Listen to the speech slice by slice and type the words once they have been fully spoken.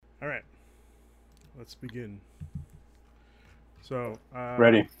let's begin. So,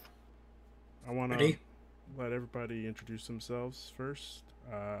 Ready. I want to let everybody introduce themselves first.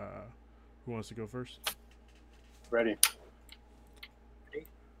 Who wants to go first? Ready.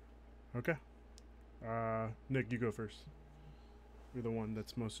 Okay. Nick, you go first. You're the one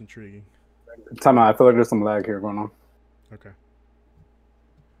that's most intriguing. Time out. I feel like there's some lag here going on. Okay.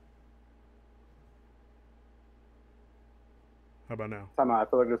 How about now? Time out. I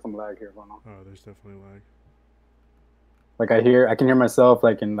feel like there's some lag here going on. Oh, there's definitely lag. Like I can hear myself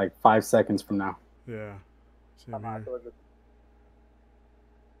like in like 5 seconds from now. Yeah. Same Time out.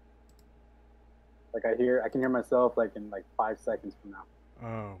 here. I can hear myself like in like 5 seconds from now.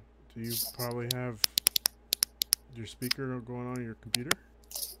 Oh, do you probably have your speaker going on your computer?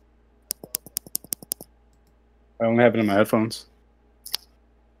 I only have it in my headphones.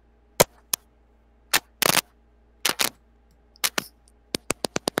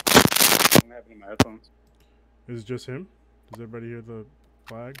 Is it just him? Does everybody hear the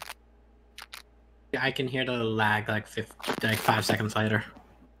lag? Yeah, I can hear the lag like 5 seconds later.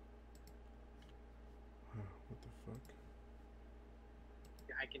 Oh, what the fuck?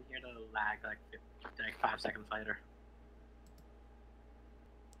 Yeah, I can hear the lag like 5 seconds later.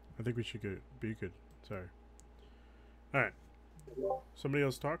 I think we should be good. Sorry. All right. Somebody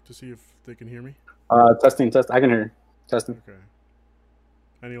else talk to see if they can hear me. Testing. I can hear you. Testing. Okay.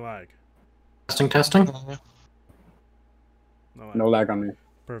 Any lag? Testing. No lag on me.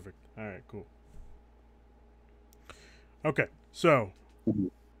 Perfect. All right. Cool. Okay. So.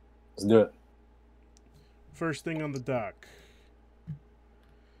 Let's do it. First thing on the dock.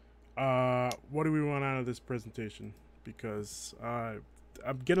 What do we want out of this presentation? Because I'm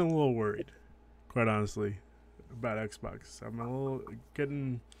getting a little worried, quite honestly, about Xbox. I'm a little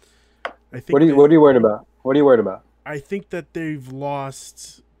getting. I think. What are you worried about? What are you worried about? I think that they've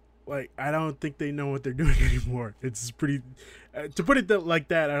lost. Like, I don't think they know what they're doing anymore. It's pretty. To put it like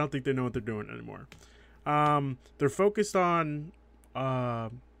that, I don't think they know what they're doing anymore. They're focused on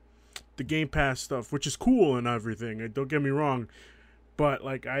the Game Pass stuff, which is cool and everything. Don't get me wrong, but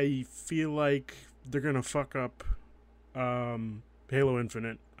like I feel like they're gonna fuck up Halo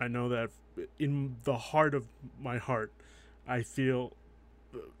Infinite. I know that in the heart of my heart, I feel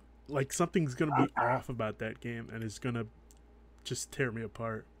like something's gonna be off about that game, and it's gonna just tear me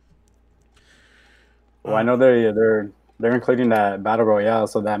apart. Well, I know they're including that battle royale,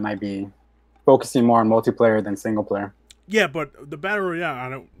 so that might be focusing more on multiplayer than single player. Yeah, but the battle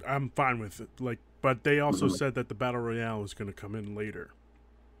royale, I'm fine with it. Like, but they also said that the battle royale was going to come in later.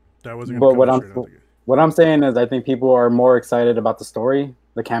 That wasn't going to come straight out the game. What I'm saying is, I think people are more excited about the story,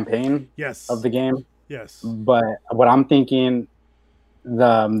 the campaign of the game. Yes. But what I'm thinking,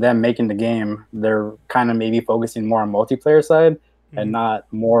 them making the game, they're kind of maybe focusing more on multiplayer side and not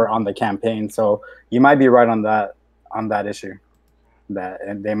more on the campaign. So you might be right on that issue,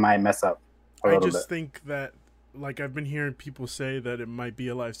 and they might mess up a little bit. Think that, like, I've been hearing people say that it might be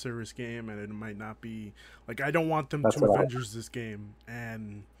a live service game and it might not be. Like, I don't want them to Avengers this game,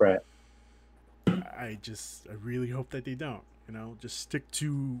 and right. I really hope that they don't. Just stick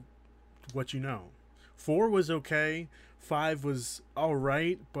to what you know. 4 was okay. 5 was all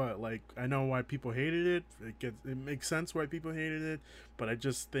right, but like I know why people hated it. It makes sense why people hated it, but I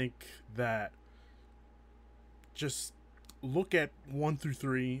just think that just look at 1 through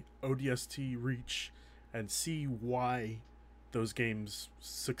 3, ODST, Reach, and see why those games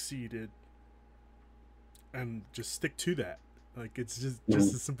succeeded, and just stick to that. Like, it's just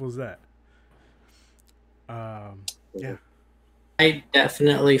as simple as that. Yeah. I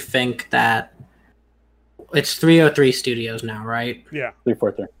definitely think that it's 303 Studios now, right? Yeah.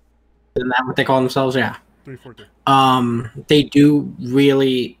 343. Isn't that what they call themselves? Yeah. 343. They do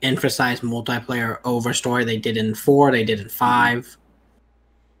really emphasize multiplayer over story. They did in 4. They did in 5.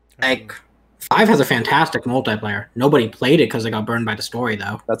 Like, 5 has a fantastic multiplayer. Nobody played it because they got burned by the story,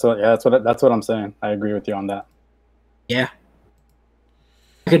 though. That's what I'm saying. I agree with you on that. Yeah.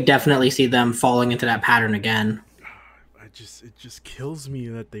 I could definitely see them falling into that pattern again. It just kills me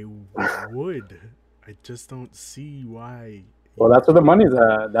that they would. I just don't see why. Well, that's where the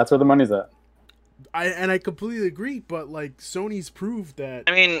money's at. I completely agree, but like Sony's proved that.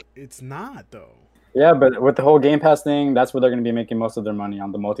 I mean, it's not though. Yeah, but with the whole Game Pass thing, that's where they're going to be making most of their money,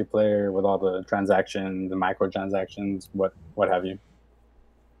 on the multiplayer with all the transactions, the microtransactions, what have you.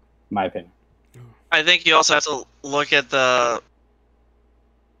 My opinion. I think you also have to look at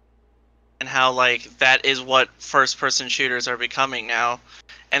and how like that is what first-person shooters are becoming now.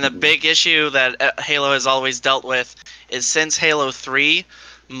 And the big issue that Halo has always dealt with is since Halo 3,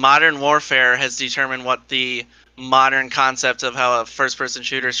 Modern Warfare has determined what the modern concept of how a first-person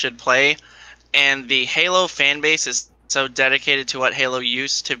shooter should play. and the Halo fan base is so dedicated to what Halo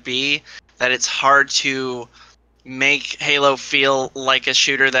used to be that it's hard to make Halo feel like a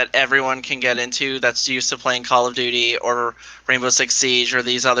shooter that everyone can get into that's used to playing Call of Duty or Rainbow Six Siege or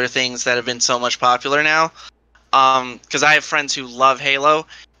these other things that have been so much popular now. Because I have friends who love Halo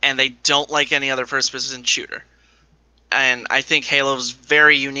and they don't like any other first-person shooter. And I think Halo's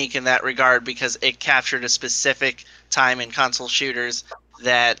very unique in that regard because it captured a specific time in console shooters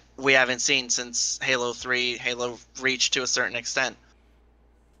that we haven't seen since Halo 3, Halo Reach to a certain extent.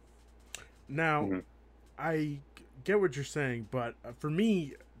 Now, I get what you're saying, but for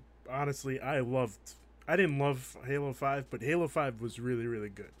me, honestly, I didn't love Halo 5, but Halo 5 was really, really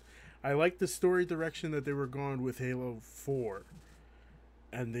good. I liked the story direction that they were going with Halo 4.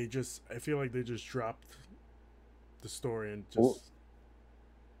 And I feel like they just dropped the story and just... Well,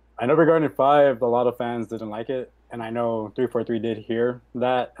 I know regarding 5, a lot of fans didn't like it. And I know 343 did hear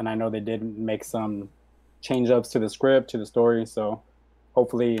that. And I know they did make some change-ups to the script, to the story. So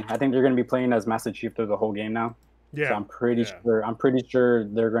hopefully, I think they're going to be playing as Master Chief through the whole game now. Yeah. So I'm pretty sure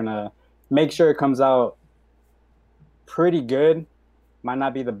they're going to make sure it comes out pretty good. Might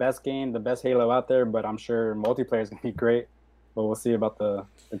not be the best game, the best Halo out there, but I'm sure multiplayer is going to be great. But we'll see about the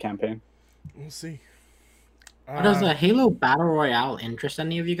campaign. We'll see. Does a Halo Battle Royale interest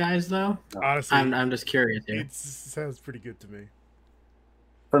any of you guys, though? Honestly, I'm just curious here. It sounds pretty good to me.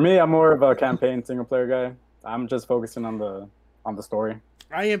 For me, I'm more of a campaign single player guy. I'm just focusing on the story.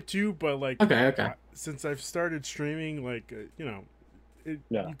 I am too, but like, okay. Since I've started streaming, like, you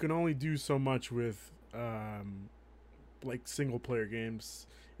can only do so much with like single player games.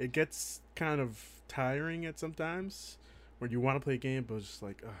 It gets kind of tiring at sometimes when you want to play a game, but it's just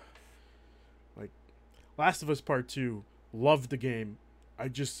like Last of Us Part 2, loved the game. I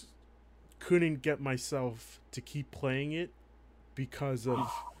just couldn't get myself to keep playing it because of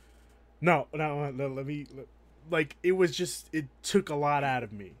it took a lot out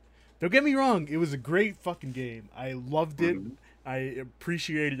of me. Don't get me wrong, it was a great fucking game. I loved it. I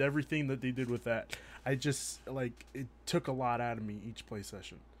appreciated everything that they did with that. I just it took a lot out of me each play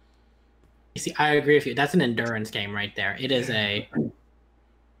session. You see, I agree with you. That's an endurance game right there. It is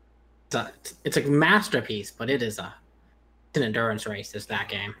it's a masterpiece, but it's an endurance race. Is that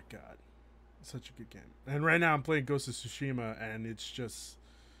game? Oh my God, such a good game. And right now I'm playing Ghost of Tsushima, and it's just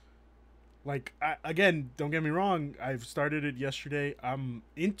again, don't get me wrong. I've started it yesterday. I'm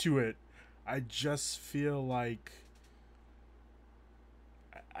into it. I just feel like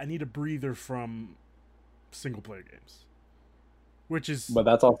I need a breather from single player games, But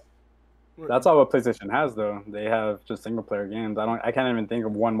that's all. That's all what PlayStation has, though. They have just single player games. I can't even think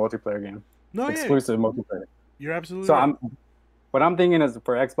of one multiplayer game. Exclusive multiplayer. You're absolutely so right. What I'm thinking is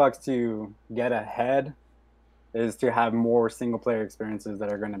for Xbox to get ahead is to have more single player experiences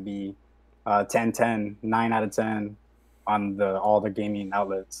that are going to be 10/10, 9 out of 10 on all the gaming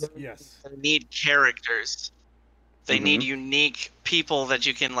outlets. Yes. They need characters. They need unique people that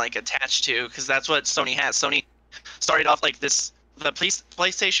you can attach to, because that's what Sony has. Sony started off like this. The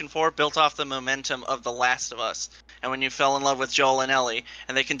PlayStation 4 built off the momentum of The Last of Us, and when you fell in love with Joel and Ellie,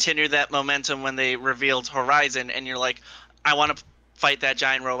 and they continued that momentum when they revealed Horizon, and you're like, I want to fight that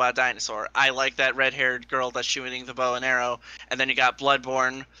giant robot dinosaur. I like that red-haired girl that's shooting the bow and arrow. And then you got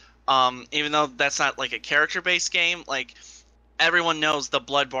Bloodborne. Even though that's not like a character-based game, everyone knows the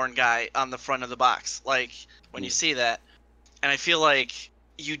Bloodborne guy on the front of the box. When you see that, and I feel like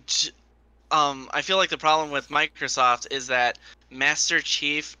I feel like the problem with Microsoft is that Master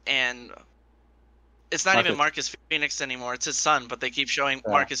Chief and it's not even Marcus Phoenix anymore. It's his son, but they keep showing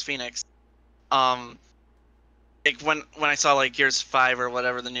Marcus Phoenix. When I saw Gears 5 or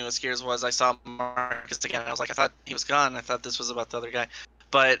whatever the newest Gears was, I saw Marcus again. And I was like, I thought he was gone. I thought this was about the other guy.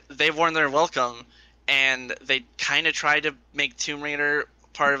 But they've worn their welcome, and they kind of tried to make Tomb Raider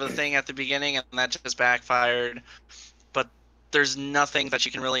part of the thing at the beginning, and that just backfired. But there's nothing that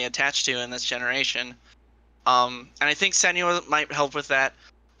you can really attach to in this generation. And I think Senua might help with that.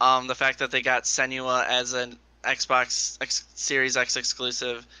 The fact that they got Senua as an Xbox Series X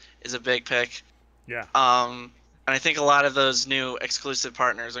exclusive is a big pick. Yeah. And I think a lot of those new exclusive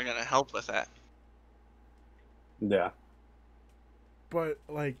partners are going to help with that. Yeah. But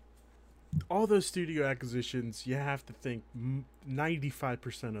all those studio acquisitions, you have to think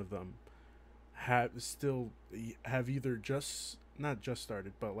 95% of them have either not just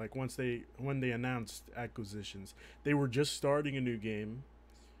started, but when they announced acquisitions, they were just starting a new game,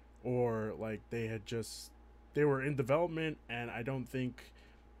 or they were in development, and I don't think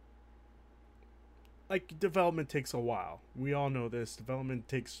development takes a while. We all know this. Development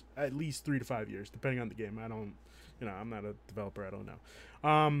takes at least 3 to 5 years, depending on the game. I'm not a developer. I don't know.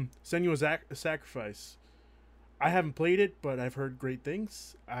 Senua's Sacrifice. I haven't played it, but I've heard great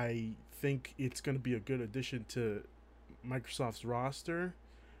things. I think it's going to be a good addition to Microsoft's roster,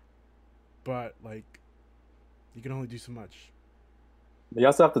 but like, you can only do so much. You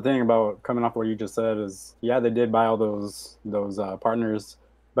also have to think about, coming off what you just said, is they did buy all those partners,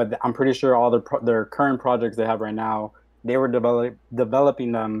 but I'm pretty sure all their current projects they have right now, they were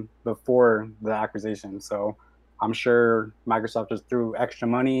developing them before the acquisition. So I'm sure Microsoft just threw extra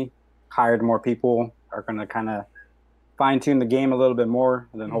money, hired more people, are going to kind of fine tune the game a little bit more,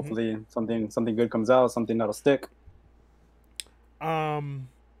 and then hopefully something good comes out, something that'll stick.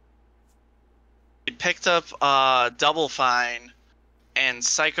 We picked up Double Fine, and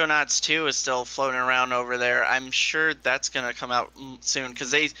Psychonauts 2 is still floating around over there. I'm sure that's gonna come out soon, because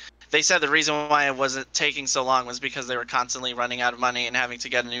they said the reason why it wasn't taking so long was because they were constantly running out of money and having to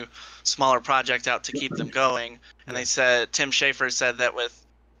get a new, smaller project out to keep them going. And they said, Tim Schafer said that with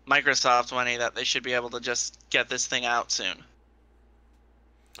Microsoft money that they should be able to just get this thing out soon.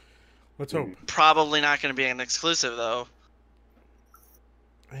 Let's hope. Probably not going to be an exclusive, though.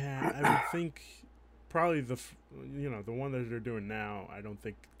 Yeah, I would think probably the one that they're doing now, I don't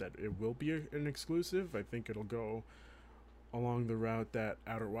think that it will be an exclusive. I think it'll go along the route that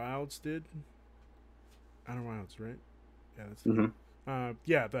Outer Wilds did. Outer Wilds, right? Yeah, that's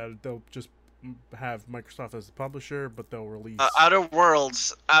that they'll just have Microsoft as the publisher, but they'll release Outer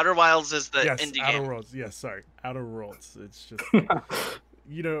Wilds is the indie game. Outer Worlds. Yes, sorry, Outer Worlds. It's just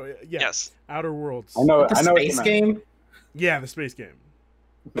Yes. Outer Worlds. I know. The I know space game. Yeah, the space game.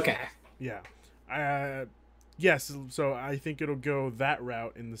 Okay. Yeah. Yes. So I think it'll go that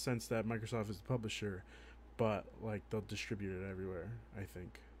route in the sense that Microsoft is the publisher, but like they'll distribute it everywhere. I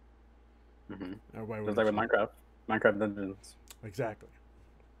think. Just like with Minecraft Dungeons. Exactly.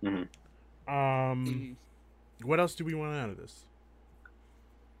 Mm-hmm. What else do we want out of this?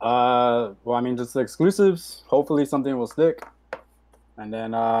 Well, I mean, just the exclusives. Hopefully, something will stick. And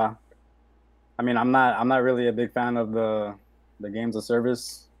then, I mean, I'm not really a big fan of the games of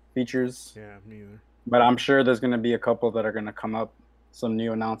service features. Yeah, me either. But I'm sure there's going to be a couple that are going to come up, some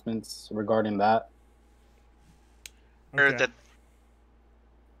new announcements regarding that. Okay.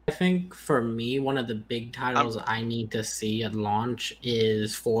 I think for me, one of the big titles I need to see at launch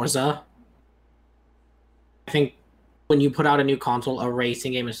is Forza. I think when you put out a new console, a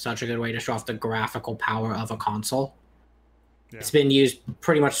racing game is such a good way to show off the graphical power of a console. Yeah. It's been used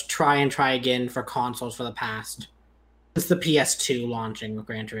pretty much try and try again for consoles for the past, since the PS2 launching with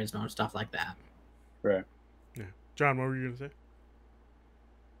Gran Turismo and stuff like that. Right. Yeah. John, what were you going to say?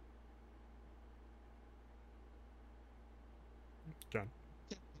 John.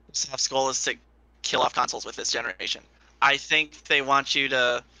 Microsoft's goal is to kill off consoles with this generation. I think they want you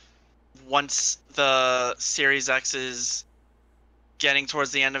to, once the Series X is getting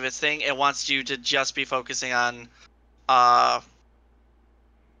towards the end of its thing, it wants you to just be focusing on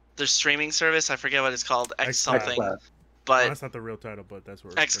their streaming service. I forget what it's called, X something. But that's not the real title, but that's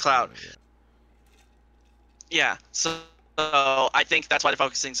where xCloud. Yeah. So I think that's why they're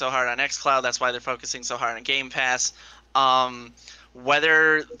focusing so hard on xCloud. That's why they're focusing so hard on Game Pass.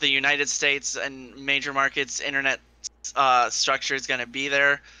 Whether the United States and major markets internet structure is going to be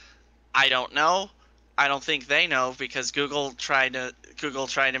there, I don't know. I don't think they know, because Google tried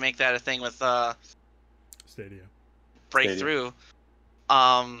to make that a thing with Stadia. Breakthrough.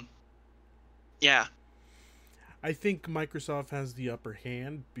 Yeah. I think Microsoft has the upper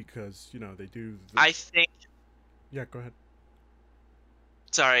hand because, they do... I think... Yeah, go ahead.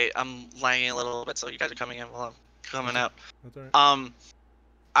 Sorry, I'm lagging a little bit, so you guys are coming in while I'm coming out. That's all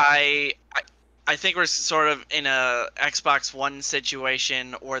right. I think we're sort of in a Xbox One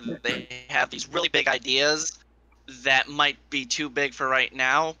situation where they have these really big ideas that might be too big for right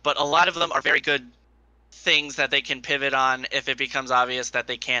now, but a lot of them are very good things that they can pivot on if it becomes obvious that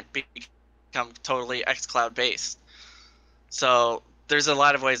they can't become totally xCloud based. So there's a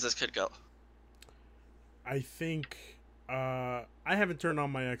lot of ways this could go. I think I haven't turned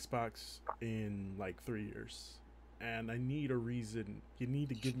on my Xbox in like 3 years. And I need a reason. You need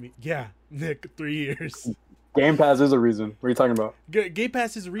to give me... Yeah, Nick, 3 years. Game Pass is a reason. What are you talking about? Game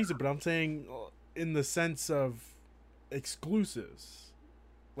Pass is a reason, but I'm saying in the sense of exclusives.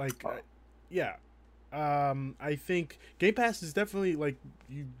 Like, yeah. I think Game Pass is definitely, like,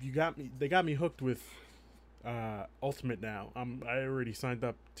 you got me... They got me hooked with Ultimate now. I already signed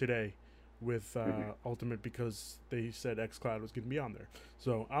up today with Ultimate because they said xCloud was going to be on there.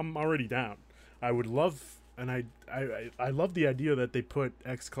 So I'm already down. I would love... And I love the idea that they put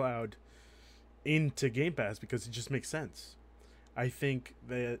xCloud into Game Pass because it just makes sense. I think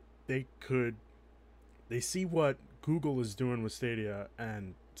that they see what Google is doing with Stadia,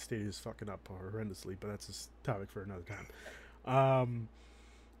 and Stadia is fucking up horrendously, but that's a topic for another time.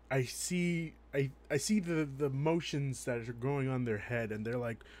 I see the motions that are going on their head, and they're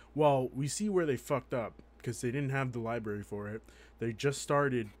like, well, we see where they fucked up because they didn't have the library for it. They just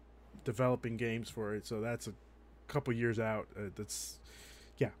started developing games for it, so that's a couple years out.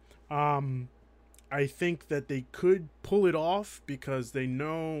 I think that they could pull it off because they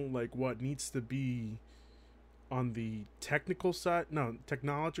know like what needs to be on the technological side,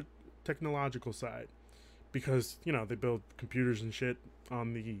 because they build computers and shit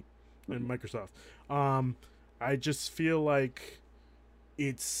on in Microsoft. I just feel like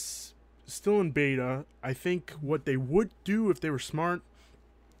it's still in beta. I think what they would do if they were smart,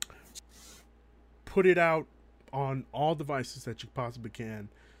 put it out on all devices that you possibly can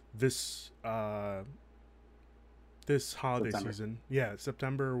this holiday season. Yeah,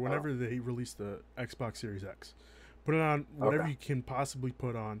 September, whenever they release the Xbox Series X. Put it on whatever you can possibly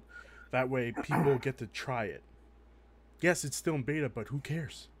put on. That way people get to try it. Yes, it's still in beta, but who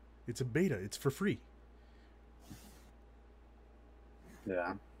cares? It's a beta. It's for free.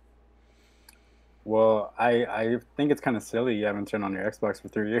 Yeah. Well, I think it's kind of silly you haven't turned on your Xbox for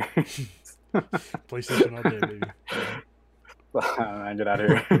 3 years. PlayStation all day, baby. I get out of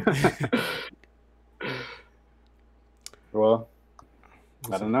here. Well,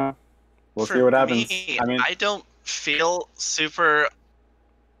 I don't know. We'll see what happens. I don't feel super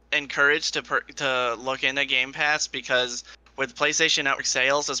encouraged to look into Game Pass, because with PlayStation Network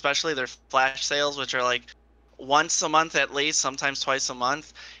sales, especially their flash sales, which are like once a month at least, sometimes twice a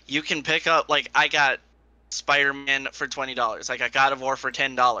month, you can pick up, like, I got Spider-Man for $20. I got God of War for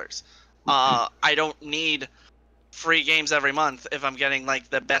 $10. I don't need free games every month if I'm getting like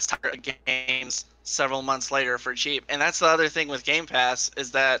the best games several months later for cheap. And that's the other thing with Game Pass,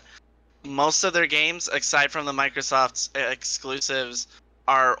 is that most of their games, aside from the Microsoft's exclusives,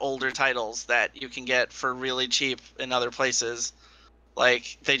 are older titles that you can get for really cheap in other places.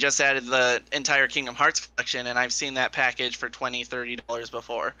 Like, they just added the entire Kingdom Hearts collection, and I've seen that package for $20-$30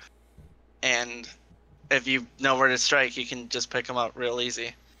 before. And if you know where to strike, you can just pick them up real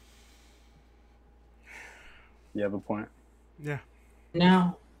easy. You have a point. Yeah.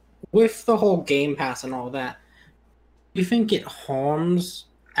 Now, with the whole Game Pass and all that, do you think it harms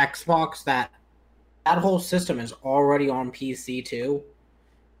Xbox that whole system is already on PC too?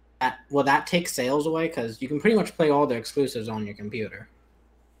 Will that take sales away? Because you can pretty much play all the exclusives on your computer.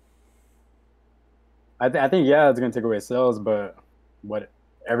 I think it's going to take away sales, but what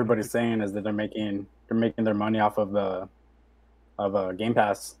everybody's saying is that they're making their money off of Game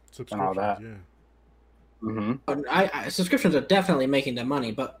Pass and all that. Yeah. Mm-hmm. Subscriptions are definitely making their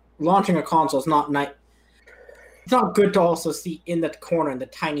money, but launching a console is not nice. It's not good to also see in the corner in the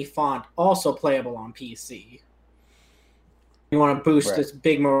tiny font, also playable on PC. You want to boost this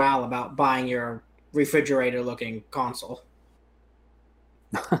big morale about buying your refrigerator-looking console.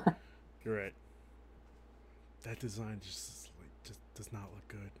 You're right. That design just does not look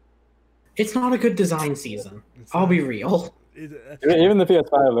good. It's not a good design season. I'll be real. Even the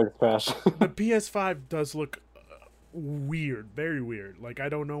PS5 looks trash. The PS5 does look weird, very weird. Like, I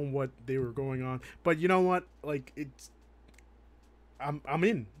don't know what they were going on, but you know what? Like, I'm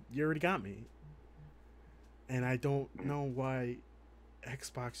in. You already got me, and I don't know why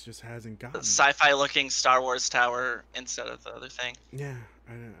Xbox just hasn't gotten Sci-fi looking Star Wars tower instead of the other thing. Yeah,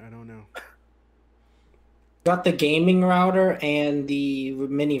 I don't know. Got the gaming router and the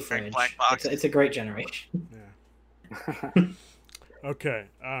mini fridge. Black box. It's a great generation. Yeah. Okay.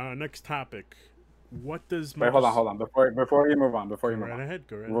 Next topic. What does Wait, hold on. Before you move on, Go right ahead.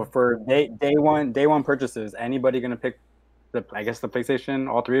 Well, for day one purchases, anybody gonna pick the PlayStation?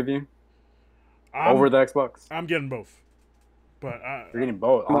 All three of you over the Xbox? I'm getting both, but you're getting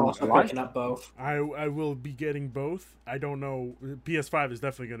both. I'm also picking up both. I will be getting both. I don't know. PS5 is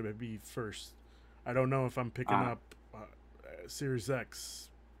definitely gonna be first. I don't know if I'm picking up Series X.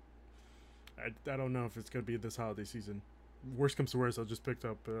 I don't know if it's gonna be this holiday season. Worst comes to worst, I'll just pick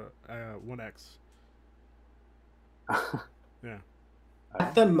up One X. Yeah.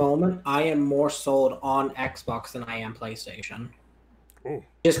 At the moment, I am more sold on Xbox than I am PlayStation. Oh.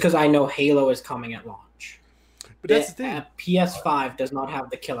 Just because I know Halo is coming at launch. But that's the thing. PS5 does not have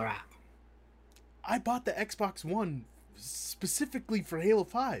the killer app. I bought the Xbox One specifically for Halo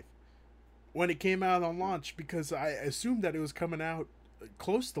 5 when it came out on launch, because I assumed that it was coming out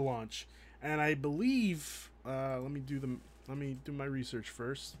close to launch, and I believe let me do my research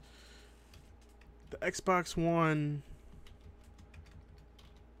first. The Xbox One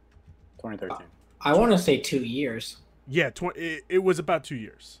 2013. I want to say 2 years. Yeah, it was about 2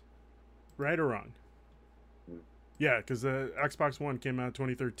 years. Right or wrong? Yeah, because the Xbox One came out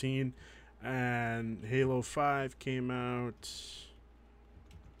 2013, and Halo 5 came out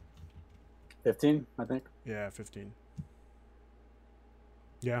 15, I think. 15.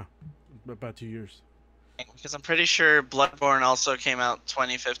 Yeah, about 2 years. Because I'm pretty sure Bloodborne also came out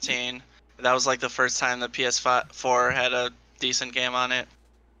 2015. That was like the first time the PS4 had a decent game on it.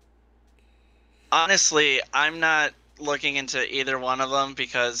 Honestly, I'm not looking into either one of them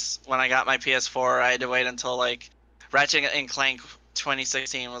because when I got my PS4, I had to wait until like Ratchet and Clank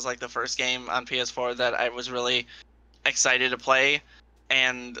 2016 was like the first game on PS4 that I was really excited to play,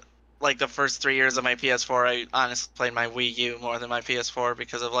 and like the first 3 years of my PS4, I honestly played my Wii U more than my PS4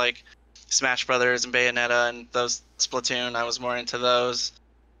 because of like Smash Brothers and Bayonetta and those Splatoon. I was more into those.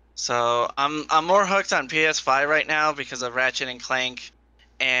 So I'm more hooked on PS5 right now because of Ratchet and Clank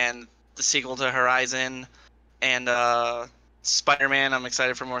and the sequel to Horizon and Spider-Man. I'm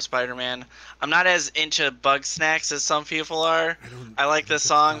excited for more Spider-Man. I'm not as into Bug Snacks as some people are. I like this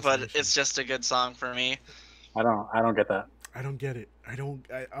song, but it's just a good song for me. I don't get that. I don't get it. I'm don't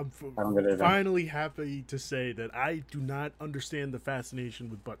get it either. finally happy to say that I do not understand the fascination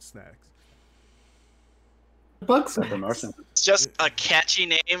with butt snacks. Bug It's a snacks. promotion. It's just a catchy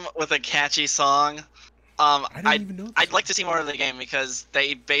name with a catchy song. I didn't even know. I'd like to see more of the game because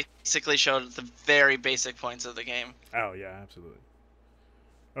they basically showed the very basic points of the game. Oh yeah, absolutely.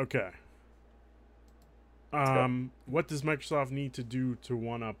 Okay. go. What does Microsoft need to do to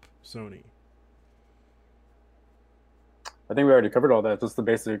one up Sony? I think we already covered all that. Just the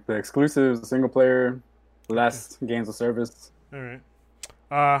basic, the exclusives, the single player, less games of service. All right.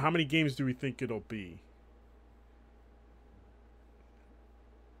 How many games do we think it'll be?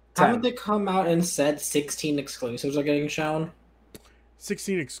 Haven't they come out and said 16 exclusives are getting shown?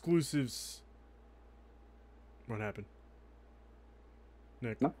 16 exclusives. What happened?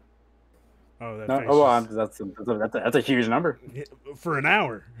 Nick? No. Oh, that No, face oh, well, just- that's a huge number. for an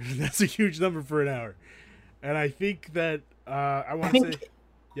hour. That's a huge number for an hour. And I think that I want to say,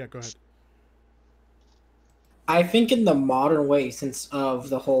 yeah, go ahead. I think in the modern way, since of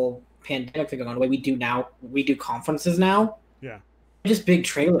the whole pandemic thing going on, the way we do conferences now. Yeah. Just big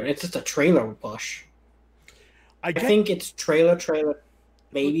trailer. It's just a trailer push. I think it's trailer,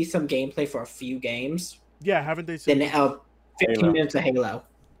 maybe some gameplay for a few games. Yeah, haven't they said? Then 15 Halo. minutes of Halo.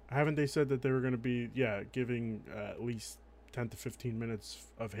 Haven't they said that they were going to be giving at least 10 to 15 minutes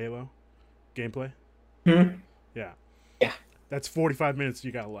of Halo gameplay? Hmm? Yeah. Yeah. That's 45 minutes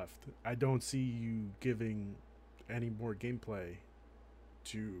you got left. I don't see you giving any more gameplay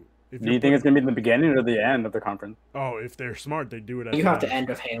to. Do you think it's going to be the beginning or the end of the conference? Oh, if they're smart, they do it at You the have to end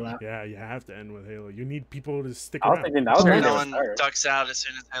with Halo. Yeah, you have to end with Halo. You need people to stick I was around. thinking that was Sure. going to No be one start. ducks out as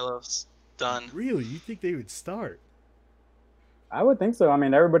soon as Halo's done. Really? You think they would start? I would think so. I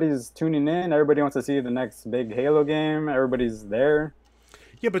mean, everybody's tuning in. Everybody wants to see the next big Halo game. Everybody's there.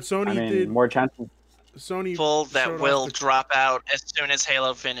 Yeah, but Sony I mean, did. more chances. Sony People showed that off will the- drop out as soon as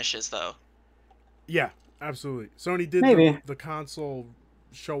Halo finishes, though. Yeah, absolutely. Sony did Maybe. the console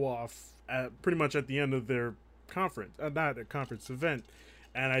show off pretty much at the end of their conference, not a conference event,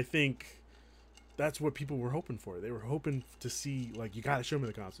 and I think that's what people were hoping for. They were hoping to see, like, you got to show me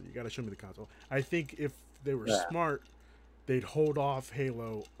the console. You got to show me the console. I think if they were Yeah. smart, they'd hold off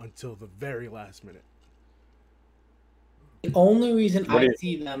Halo until the very last minute. The only reason What do I you-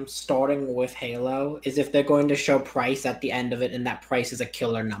 see them starting with Halo is if they're going to show price at the end of it, and that price is a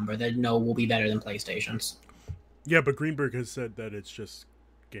killer number that no will be better than PlayStation's. Yeah, but Greenberg has said that it's just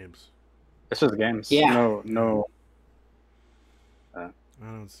games. It's just games. Yeah. No. I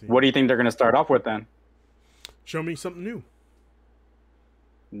don't see. What do you think they're going to start off with then? Show me something new.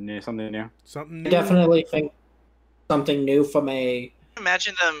 Something new. Something I new. definitely think something new from a.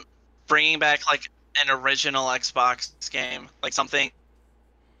 Imagine them bringing back like an original Xbox game, like something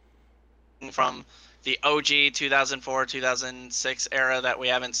from the OG 2004 2006 era that we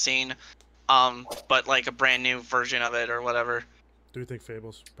haven't seen, but like a brand new version of it or whatever. Do you think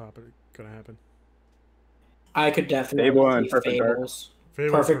Fable's gonna happen? I could definitely Fable and see Perfect Dark. Fables.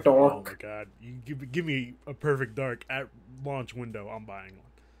 Fable Perfect Oh Dark. my god! You give me a Perfect Dark at launch window. I'm buying one.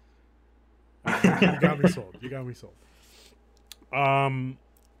 You got me sold. You got me sold.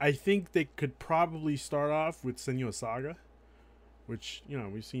 I think they could probably start off with Senua Saga, which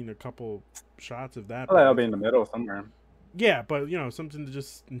we've seen a couple shots of that. I feel like I'll be in the middle somewhere. Yeah, but something to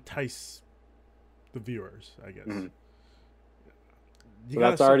just entice the viewers, I guess. Mhm. You So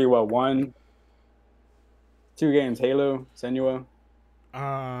gotta that's already what, 2 games: Halo, Senua.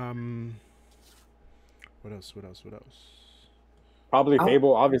 What else? Probably I'll-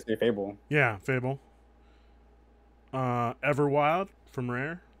 Fable. Obviously Fable. Yeah, Fable. Everwild from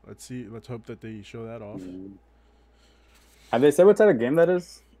Rare. Let's see. Let's hope that they show that off. Have they said what type of game that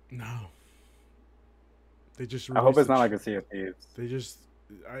is? No. They just. I hope released it's not the like a Sea of Thieves. They just.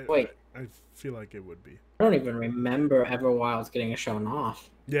 Wait. I feel like it would be. I don't even remember Everwild's getting shown off.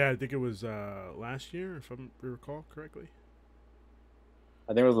 Yeah, I think it was last year, if I recall correctly.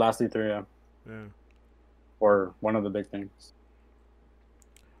 I think it was last E3, yeah. Yeah. Or one of the big things.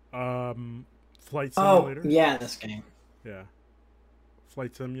 Flight Simulator. Oh, yeah, this game. Yeah.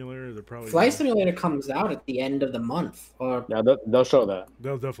 Flight Simulator. They're probably. Flight Simulator comes out at the end of the month. Or Yeah, they'll show that.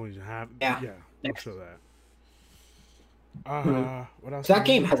 They'll definitely have. Yeah. They'll show that. What else? that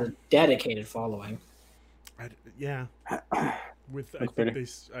game has a dedicated following. Yeah. With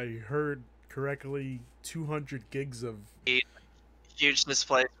I heard correctly 200 gigs of. Huge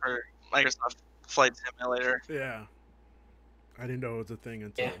display for Microsoft Flight Simulator. Yeah. I didn't know it was a thing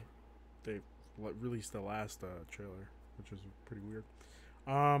until Yeah. they released the last trailer, which was pretty weird.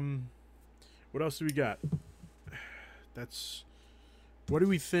 What else do we got? What do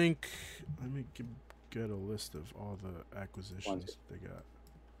we think? Let me get a list of all the acquisitions they got.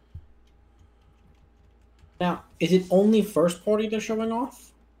 Now, is it only first party they're showing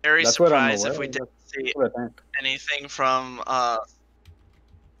off? Very That's what I'm surprised if aware we of. didn't see That's what I think. anything from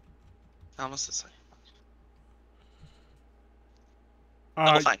almost the same.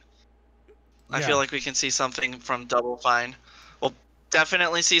 Double Fine. I yeah. feel like we can see something from Double Fine. We'll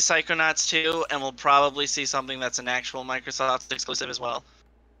definitely see Psychonauts 2, and we'll probably see something that's an actual Microsoft exclusive as well.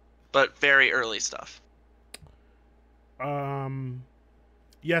 But very early stuff.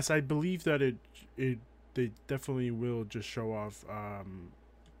 Yes, I believe that they definitely will just show off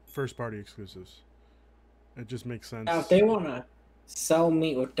first party exclusives. It just makes sense. Now, if they want to sell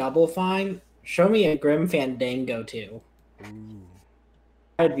me with Double Fine, show me a Grim Fandango 2. Ooh.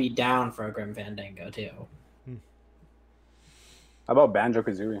 I'd be down for a Grim Fandango 2. How about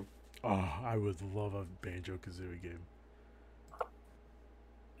Banjo-Kazooie? Oh, I would love a Banjo-Kazooie game.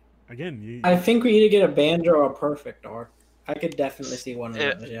 Again, I think we either get a Banjo or a Perfect Dark. I could definitely see one of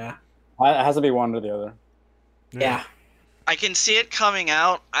those, yeah. It has to be one or the other. Yeah. I can see it coming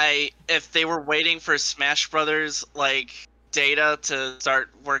out. If they were waiting for Smash Brothers data to start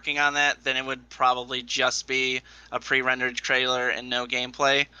working on that, then it would probably just be a pre-rendered trailer and no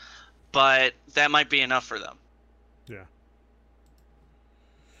gameplay. But that might be enough for them. Yeah.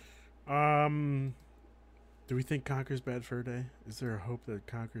 Do we think Conker's Bad Fur Day? Is there a hope that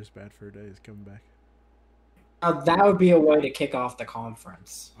Conker's Bad Fur Day is coming back? That would be a way to kick off the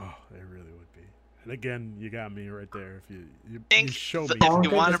conference. Oh, it really would be. And again, you got me right there. If you show me, if you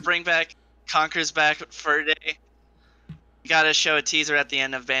want to bring back Conker's Bad Fur Day, you gotta show a teaser at the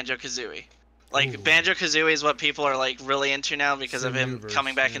end of Banjo-Kazooie. Banjo-Kazooie is what people are really into now because of him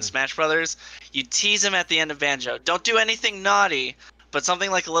coming back in Smash Brothers. You tease him at the end of Banjo. Don't do anything naughty, but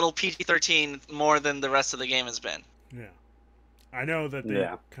something like a little PG-13 more than the rest of the game has been. Yeah, I know that they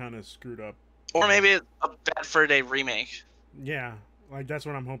kind of screwed up. Or maybe a Bad Fur Day remake. Yeah, that's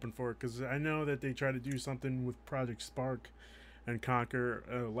what I'm hoping for, because I know that they tried to do something with Project Spark and Conker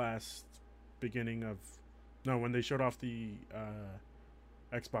when they showed off the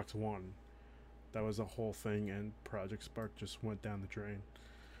Xbox One. That was a whole thing, and Project Spark just went down the drain.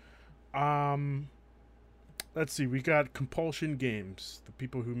 Let's see, we got Compulsion Games, the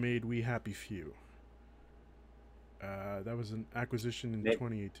people who made We Happy Few. That was an acquisition in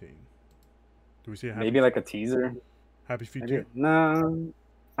 2018. Do we see a maybe like a teaser? Happy Feet 2? No,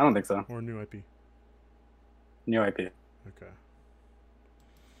 I don't think so. Or new IP? New IP. Okay.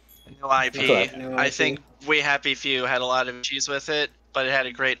 New IP. I think We Happy Few had a lot of issues with it, but it had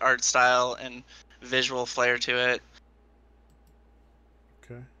a great art style and visual flair to it.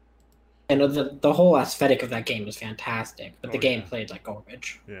 Okay. And the whole aesthetic of that game was fantastic, but the game played like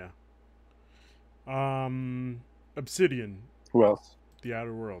garbage. Yeah. Obsidian. Who else? The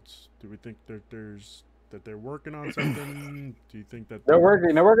Outer Worlds. Do we think that they're working on something? Do you think that they're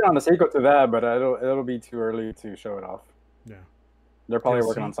working on a sequel to that, but it'll be too early to show it off. Yeah. They're probably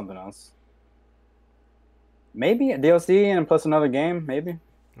working on something else. Maybe a DLC and plus another game, maybe.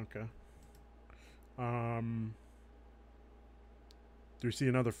 Okay. Do we see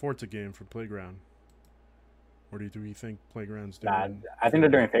another Forza game for Playground? Or do we think Playground's doing... I think they're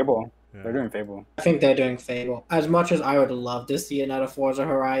doing Fable. Yeah. They're doing Fable. I think they're doing Fable. As much as I would love to see another Forza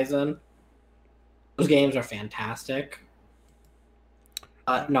Horizon, those games are fantastic.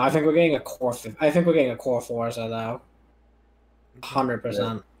 No, I think we're getting a core. I think we're getting a core Forza though.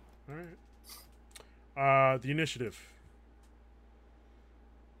 100%. All right. The Initiative.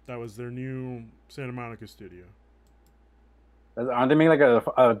 That was their new Santa Monica studio. Aren't they making like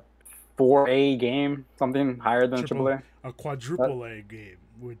a 4A game, something higher than AAA? A quadruple A game,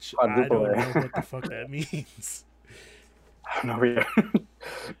 which I don't know what the fuck that means. I don't know either.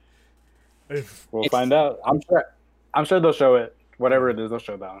 If We'll find out. I'm sure they'll show it. Whatever it is, they'll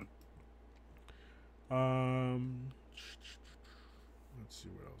show that one. let's see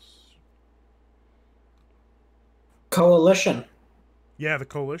what else. Coalition. Yeah, the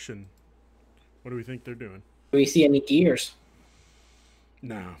Coalition. What do we think they're doing? Do we see any Gears?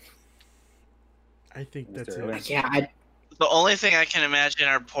 No. I think that's Mr. it. Yeah, The only thing I can imagine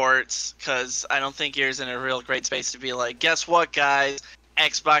are ports, because I don't think Gears in a real great space to be like, guess what, guys?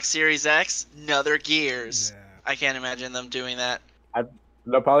 Xbox Series X, another Gears. Yeah. I can't imagine them doing that.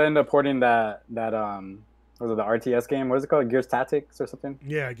 They'll probably end up porting that what was it, the RTS game? What is it called? Gears Tactics or something?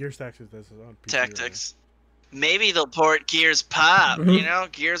 Yeah, Gears Tactics. That's on PC. Tactics. Maybe they'll port Gears Pop, you know?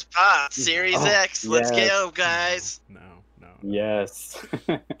 Gears Pop, Series X. Let's yes. go, guys. No. Yes.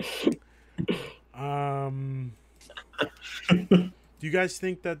 Do you guys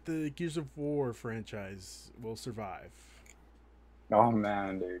think that the Gears of War franchise will survive? Oh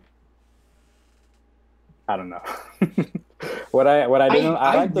man, dude. I don't know. what I didn't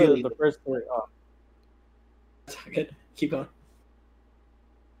I like really, the first three. Oh, good. Keep going.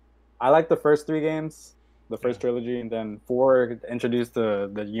 I like the first three games, the first trilogy, and then 4 introduced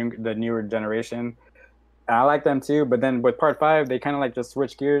the newer generation. And I like them too, but then with part 5, they kind of like just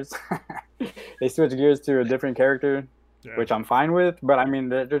switch gears. They switch gears to a different character, which I'm fine with. But I mean,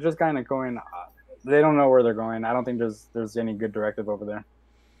 they're just kind of going. They don't know where they're going. I don't think there's any good directive over there,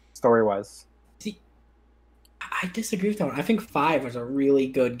 story wise. See, I disagree with that. I think 5 was a really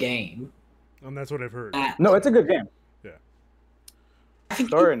good game. And that's what I've heard. No, it's a good game. Yeah. I think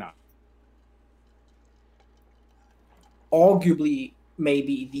Story not. Arguably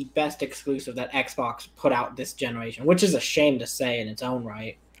maybe the best exclusive that Xbox put out this generation, which is a shame to say in its own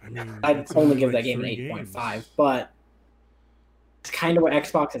right. I mean, I'd only give that game an 8.5, but it's kind of where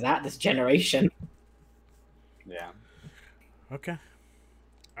Xbox is at this generation. Yeah. Okay.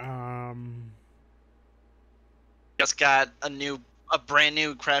 Just got a brand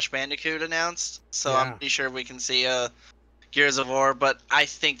new Crash Bandicoot announced, so I'm pretty sure we can see Gears of War, but I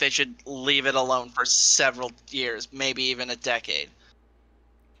think they should leave it alone for several years, maybe even a decade.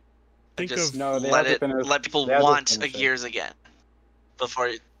 Just let people want a Gears again before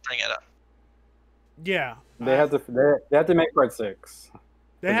you bring it up. Yeah. They have to make part 6.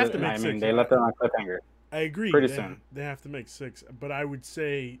 They have to make 6. I mean, they left it on a cliffhanger. I agree. Pretty soon. They have to make 6, but I would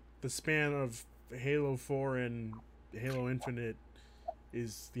say the span of Halo 4 and Halo Infinite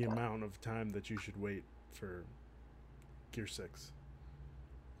is the amount of time that you should wait for Gear 6.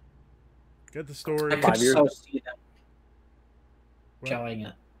 Get the story. I could so see them showing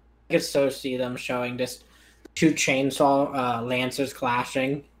it. I could so see them showing just 2 chainsaw lancers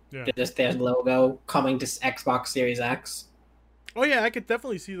clashing. Yeah. Just their logo coming to Xbox Series X. Oh yeah, I could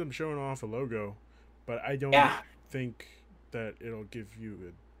definitely see them showing off a logo, but I don't think that it'll give you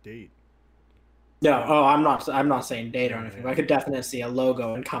a date. No, I'm not saying date or anything. But I could definitely see a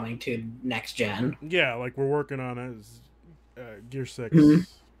logo and coming to next gen. Yeah, like we're working on it as Gear 6,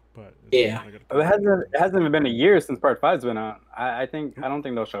 but it hasn't even been a year since Part 5's been out. I don't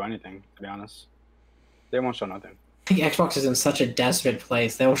think they'll show anything, to be honest. They won't show nothing. I think Xbox is in such a desperate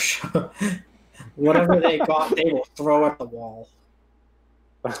place. They'll show whatever they got. They will throw at the wall.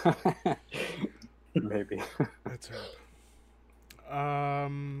 Maybe. That's right.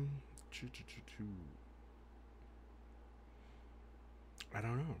 I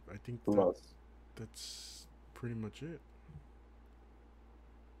don't know. I think that's pretty much it.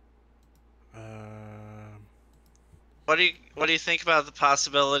 What do you think about the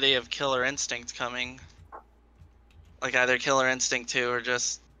possibility of Killer Instinct coming? Like either Killer Instinct 2 or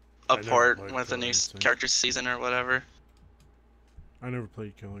just a port with a new character season or whatever. I never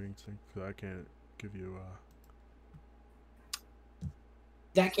played Killer Instinct, so I can't give you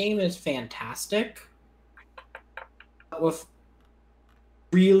That game is fantastic. With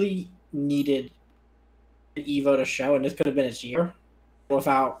really needed an Evo to show, and this could have been its year.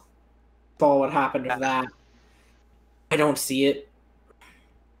 Without all what happened with that, I don't see it.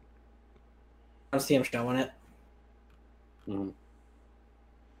 I don't see him showing it.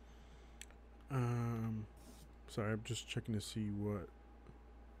 Sorry, I'm just checking to see what,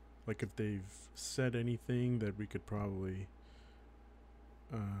 like, if they've said anything that we could probably.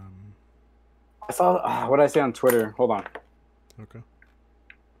 I saw what I say on Twitter. Hold on. Okay.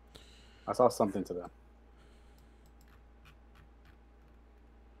 I saw something to that.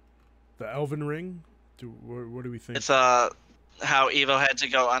 The Elven Ring. What do we think? It's how Evo had to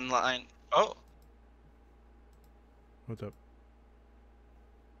go online. Oh. What's up?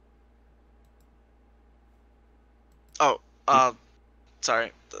 Oh,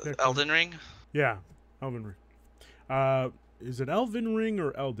 sorry. The Elden Ring? Yeah, Elden Ring. Is it Elven Ring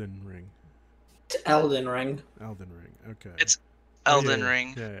or Elden Ring? It's Elden Ring. Elden Ring. Okay. It's Oh, Elden yeah,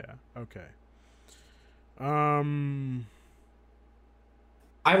 Ring. Yeah. Okay. Um.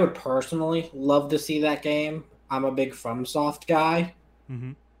 I would personally love to see that game. I'm a big FromSoft guy.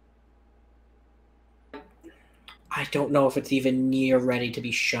 Mhm. I don't know if it's even near ready to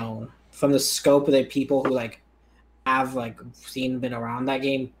be shown. From the scope of the people who have been around that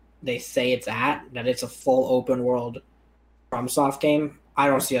game, they say that it's a full open world FromSoft game. I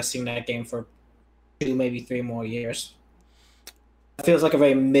don't see us seeing that game for 2, maybe 3 more years. It feels like a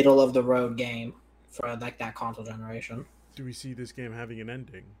very middle of the road game for that console generation. Do we see this game having an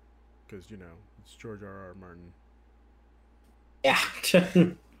ending? Because it's George R.R. Martin. Yeah.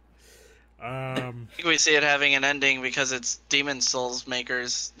 I think we see it having an ending because it's Demon Souls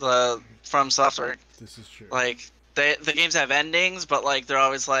makers, the From Software. This is true. The games have endings, but they're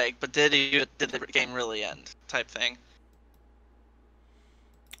always but did the game really end? Type thing.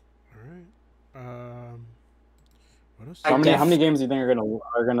 All right. What else? How many games do you think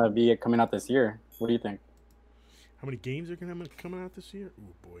are gonna be coming out this year? What do you think? How many games are gonna be coming out this year?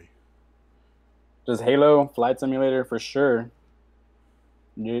 Oh boy. Just Halo, Flight Simulator for sure.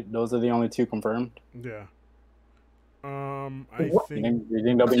 Those are the only 2 confirmed. Yeah. I think. You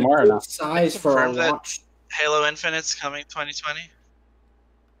think there'll be more or not? Size for a Confirmed that launch. Halo Infinite's coming 2020.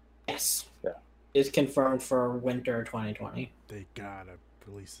 Yes. Yeah. It's confirmed for winter 2020. They gotta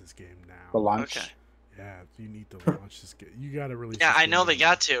release this game now. The launch. Okay. Yeah, you need to launch this game. You gotta release. Yeah, this I know game they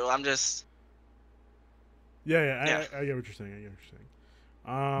now. got to. I'm just. Yeah. Yeah. I get what you're saying.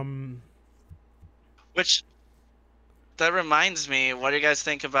 Which. That reminds me, what do you guys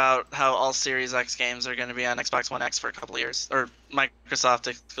think about how all Series X games are going to be on Xbox One X for a couple of years? Or Microsoft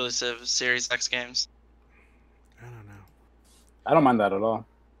exclusive Series X games? I don't know. I don't mind that at all.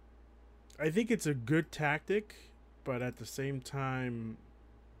 I think it's a good tactic, but at the same time,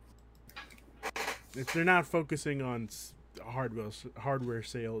 if they're not focusing on hardware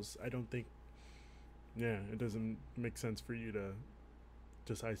sales, I don't think. Yeah, it doesn't make sense for you to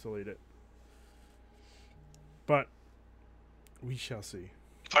just isolate it. But we shall see.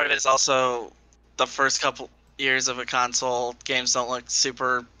 Part of it is also the first couple years of a console, games don't look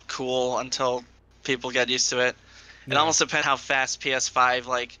super cool until people get used to it. It almost depends how fast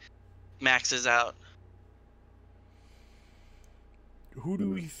PS5 maxes out. Who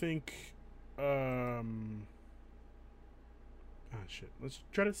do we think? Ah, shit. Let's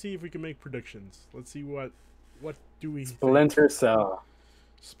try to see if we can make predictions. Let's see what do we Splinter Cell.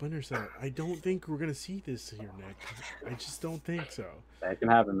 Splinter Cell. I don't think we're gonna see this here, Nick. I just don't think so. That can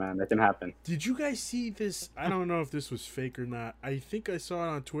happen, man. That can happen. Did you guys see this? I don't know if this was fake or not. I think I saw it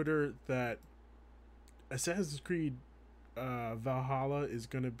on Twitter that Assassin's Creed Valhalla is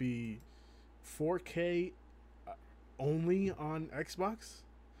gonna be 4K only on Xbox.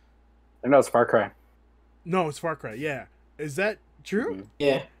 I know it's Far Cry. No, it's Far Cry. Yeah, is that true? Mm-hmm.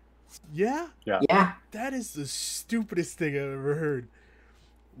 Yeah. Yeah. Yeah. That is the stupidest thing I've ever heard.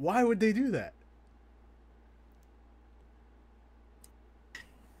 Why would they do that?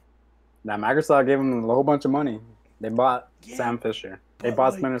 Now Microsoft gave them a whole bunch of money. They bought Sam Fisher. They but,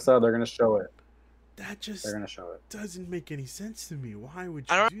 bought Splinter Cell. They're gonna show it. They're gonna show it. Doesn't make any sense to me. Why would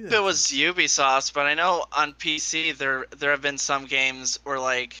you I don't do know that? if it was Ubisoft, but I know on PC there have been some games where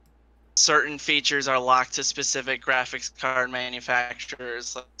certain features are locked to specific graphics card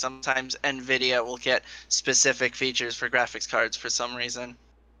manufacturers. Sometimes Nvidia will get specific features for graphics cards for some reason.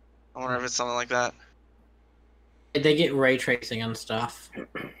 I wonder if it's something like that. They get ray tracing and stuff.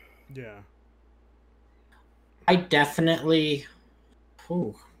 Yeah. I definitely.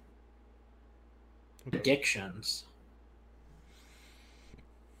 Predictions.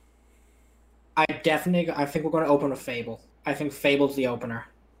 I think we're going to open with Fable. I think Fable's the opener.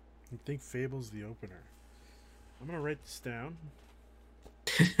 You think Fable's the opener? I'm gonna write this down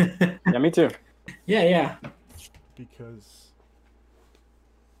Yeah, me too. Yeah. because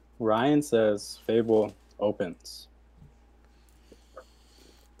Ryan says Fable opens.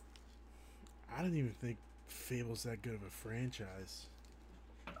 I don't even think Fable's that good of a franchise.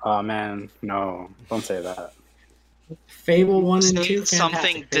 Oh man, no! Don't say that. Fable 1 and 2. Need something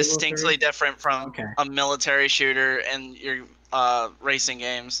fantastic. distinctly Fable 3. different from a military shooter and your racing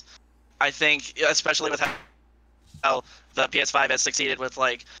games. I think, especially with how the PS5 has succeeded with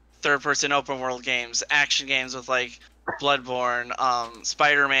third-person open-world games, action games with Bloodborne,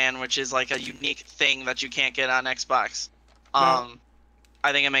 Spider-Man, which is a unique thing that you can't get on Xbox. I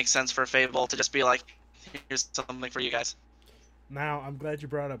think it makes sense for Fable to just be here's something for you guys. Now, I'm glad you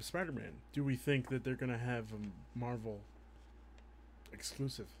brought up Spider-Man. Do we think that they're gonna have a Marvel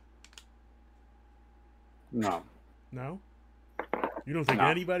exclusive? No. No? You don't think No.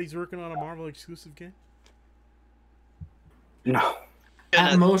 anybody's working on a Marvel exclusive game? No.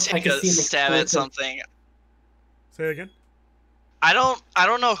 At most, I take could a see an stab at exclusive. something. Say it again. I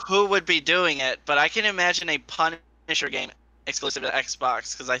don't know who would be doing it, but I can imagine a Punisher game exclusive to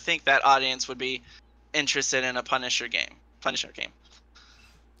Xbox because I think that audience would be interested in a Punisher game.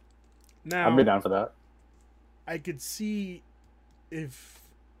 Now, I'd be down for that. I could see if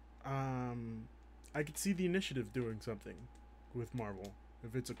I could see the initiative doing something with Marvel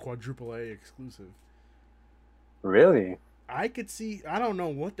if it's a quadruple A exclusive. Really? I could see. I don't know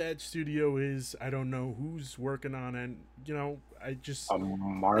what that studio is. I don't know who's working on it. You know, I just A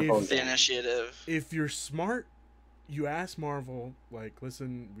Marvel If- The game. initiative. if you're smart, you ask Marvel like,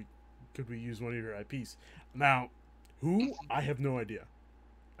 listen, could we use one of your IPs? Now, who? I have no idea.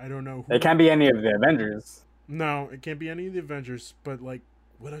 I don't know who. It can't be any of the Avengers. No, it can't be any of the Avengers. But like,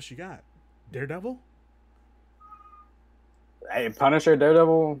 what else you got? Daredevil, Hey, Punisher,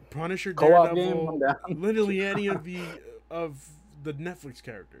 Daredevil. Punisher, Co-op game, Daredevil, I'm down. literally any of the Netflix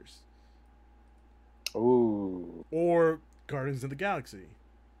characters, Ooh. or Guardians of the Galaxy.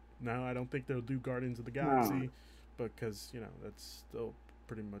 No, I don't think they'll do Guardians of the Galaxy, No. because that's still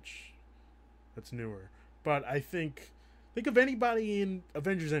pretty much that's newer. But I think of anybody in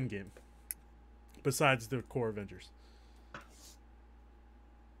Avengers Endgame besides the core Avengers.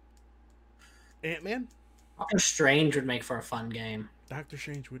 Ant-Man, Doctor Strange would make for a fun game. Doctor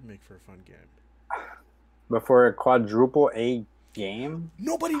Strange would make for a fun game. But for a quadruple A game?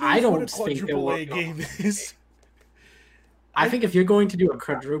 Nobody knows I what don't a think they're quadruple A working on game is. I think if you're going to do a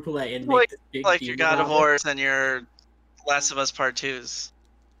quadruple A and make this big Like deal your God of about it, Wars and your Last of Us Part 2s.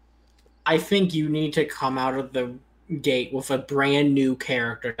 I think you need to come out of the gate with a brand new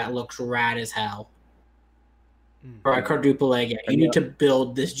character that looks rad as hell. For a quadruple A game, you need to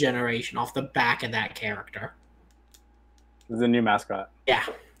build this generation off the back of that character. It's a new mascot. Yeah,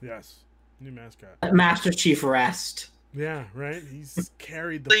 Yes, new mascot. Master Chief Rest. Yeah, right. He's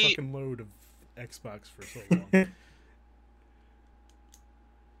carried the The- fucking load of Xbox for so long.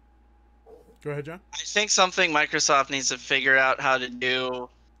 Go ahead, John. I think something Microsoft needs to figure out how to do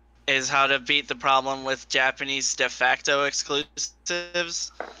is how to beat the problem with Japanese de facto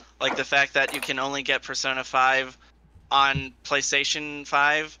exclusives. Like the fact that you can only get Persona 5 on PlayStation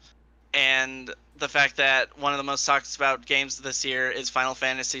 5, and the fact that one of the most talked about games this year is Final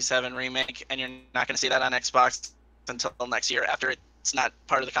Fantasy VII Remake, and you're not going to see that on Xbox until next year after it's not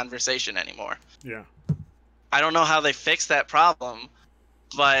part of the conversation anymore. Yeah. I don't know how they fix that problem,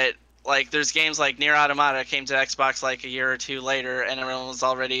 but like there's games like Nier Automata came to Xbox like a year or two later, and everyone was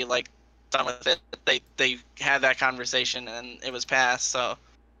already like done with it. They had that conversation and it was passed. So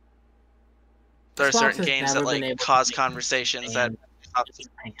there are Xbox certain has games that never been like able to cause make conversations that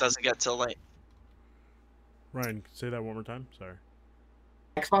doesn't get till late. Ryan, say that one more time. Sorry.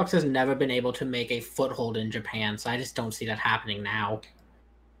 Xbox has never been able to make a foothold in Japan, so I just don't see that happening now.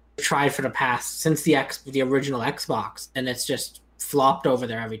 They've tried for the past since the original Xbox, and it's just flopped over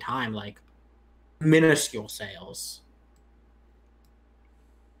there every time, like minuscule sales.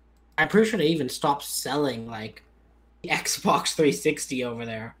 I'm pretty sure they even stopped selling like the Xbox 360 over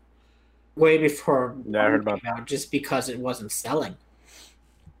there way before Yeah, I heard about that, just because it wasn't selling.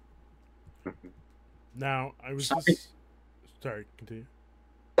 Now, I was Sorry. just... Sorry, continue.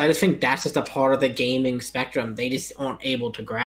 I just think that's just a part of the gaming spectrum they just aren't able to grasp.